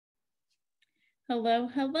Hello,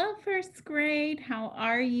 hello, first grade. How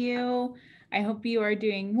are you? I hope you are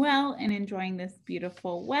doing well and enjoying this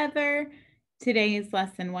beautiful weather. Today is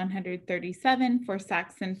lesson 137 for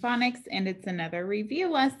Saxon Phonics, and it's another review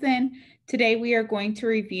lesson. Today we are going to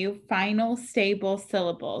review final stable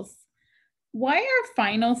syllables. Why are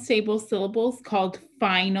final stable syllables called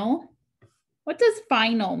final? What does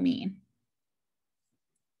final mean?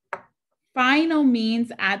 Final means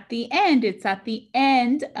at the end. It's at the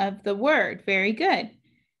end of the word. Very good.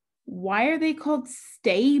 Why are they called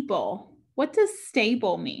stable? What does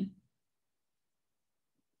stable mean?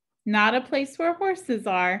 Not a place where horses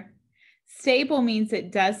are. Stable means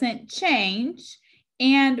it doesn't change.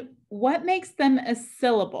 And what makes them a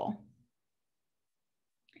syllable?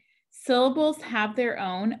 Syllables have their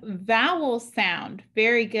own vowel sound.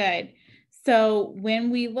 Very good. So when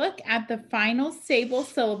we look at the final stable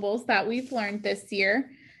syllables that we've learned this year,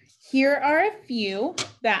 here are a few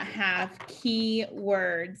that have key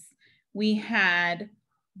words. We had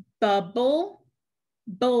bubble,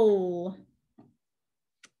 bowl,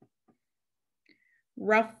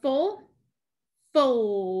 ruffle,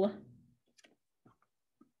 full,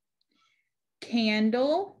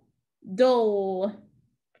 candle, dole,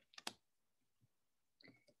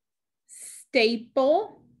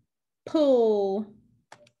 staple, pull,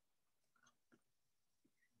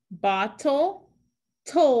 bottle,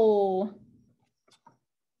 toll,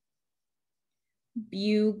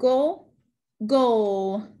 bugle,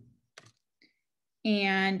 goal,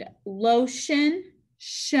 and lotion,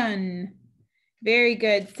 shun. Very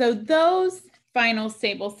good. So those final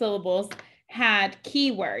stable syllables had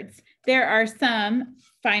keywords. There are some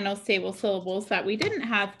final stable syllables that we didn't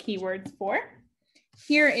have keywords for.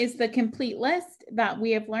 Here is the complete list that we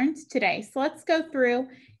have learned today. So let's go through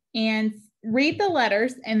and read the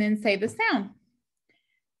letters and then say the sound.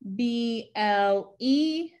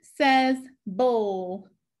 B-L-E says bowl.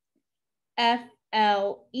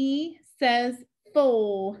 F-L-E says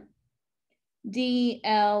full.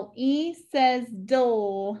 D-L-E says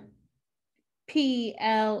dole.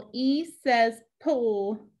 P-L-E says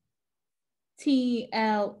pull.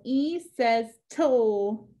 T-L-E says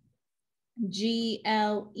toll.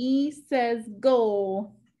 G-L-E says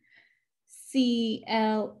goal.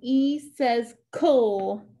 C-L-E says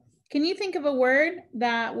coal. Can you think of a word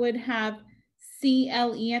that would have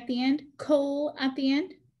C-L-E at the end? Coal at the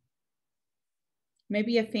end?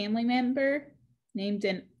 Maybe a family member named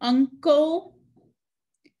an uncle.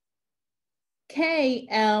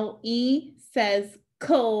 K-L-E says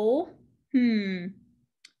coal.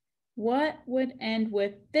 What would end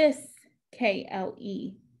with this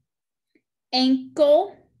K-L-E?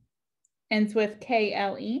 Ankle ends with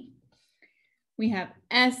K-L-E. We have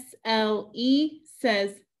S-L-E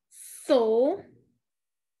says soul.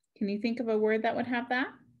 Can you think of a word that would have that?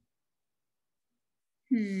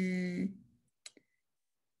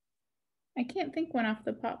 I can't think one off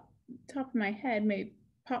the top of my head. Maybe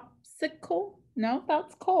popsicle? No,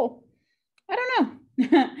 that's coal. I don't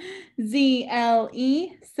know.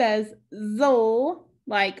 Z-L-E says zol,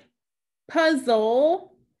 like puzzle.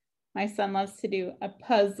 My son loves to do a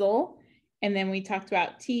puzzle. And then we talked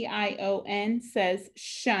about T-I-O-N says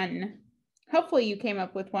shun. Hopefully you came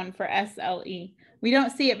up with one for S-L-E. We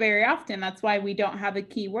don't see it very often. That's why we don't have a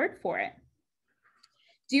key word for it.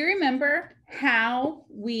 Do you remember how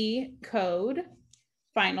we code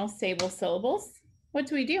final stable syllables? What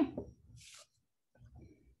do?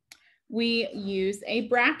 We use a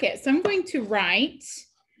bracket. So I'm going to write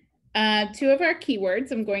two of our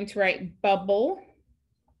keywords. I'm going to write bubble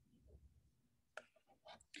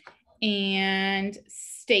and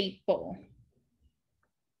staple.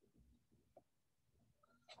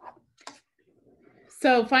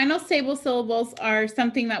 So final stable syllables are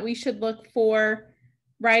something that we should look for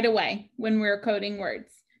right away when we're coding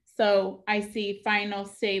words. So I see final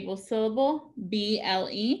stable syllable,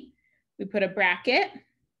 B-L-E. We put a bracket.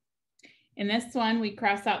 In this one, we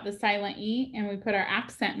cross out the silent E and we put our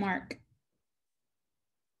accent mark,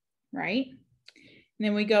 right? And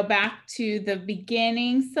then we go back to the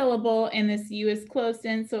beginning syllable and this U is closed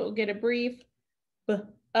in, so it will get a brief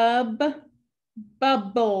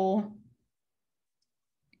bubble.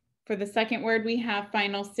 For the second word, we have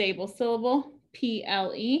final stable syllable,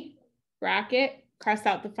 P-L-E, bracket, cross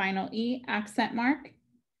out the final E, accent mark.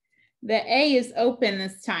 The A is open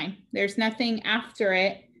this time. There's nothing after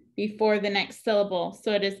it before the next syllable.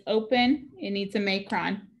 So it is open, it needs a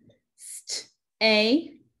macron.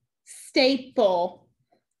 A, staple,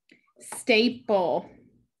 staple.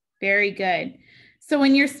 Very good. So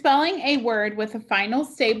when you're spelling a word with a final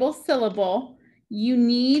stable syllable, you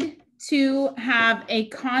need to have a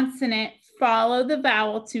consonant follow the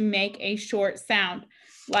vowel to make a short sound.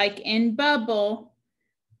 Like in bubble,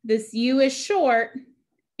 this U is short.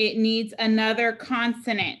 It needs another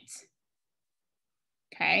consonant.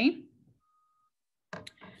 Okay.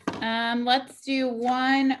 Let's do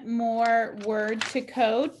one more word to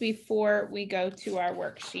code before we go to our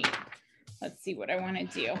worksheet. Let's see what I want to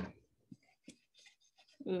do.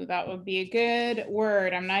 Ooh, that would be a good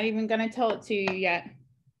word. I'm not even going to tell it to you yet.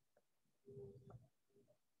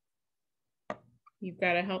 You've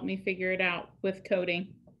got to help me figure it out with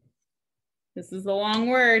coding. This is a long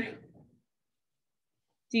word.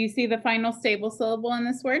 Do you see the final stable syllable in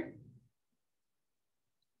this word?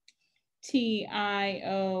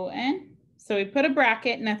 T-I-O-N. So we put a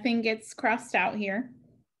bracket, nothing gets crossed out here.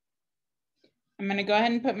 I'm going to go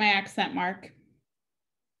ahead and put my accent mark.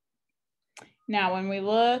 Now, when we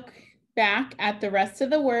look back at the rest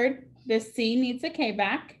of the word, this C needs a K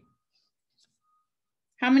back.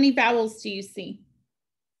 How many vowels do you see?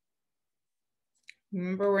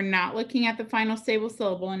 Remember, we're not looking at the final stable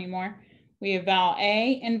syllable anymore. We have vowel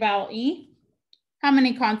A and vowel E. How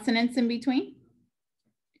many consonants in between?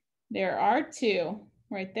 There are 2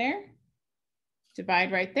 right there.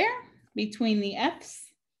 Divide right there between the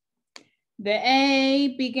F's. The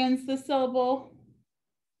A begins the syllable,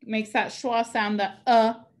 makes that schwa sound, the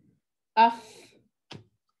uff.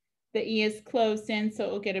 The E is closed in, so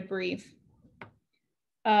it will get a breathe.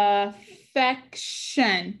 Affection.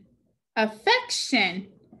 Affection.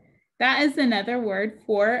 That is another word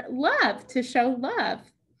for love, to show love.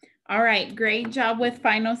 All right, great job with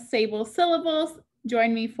final stable syllables.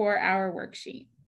 Join me for our worksheet.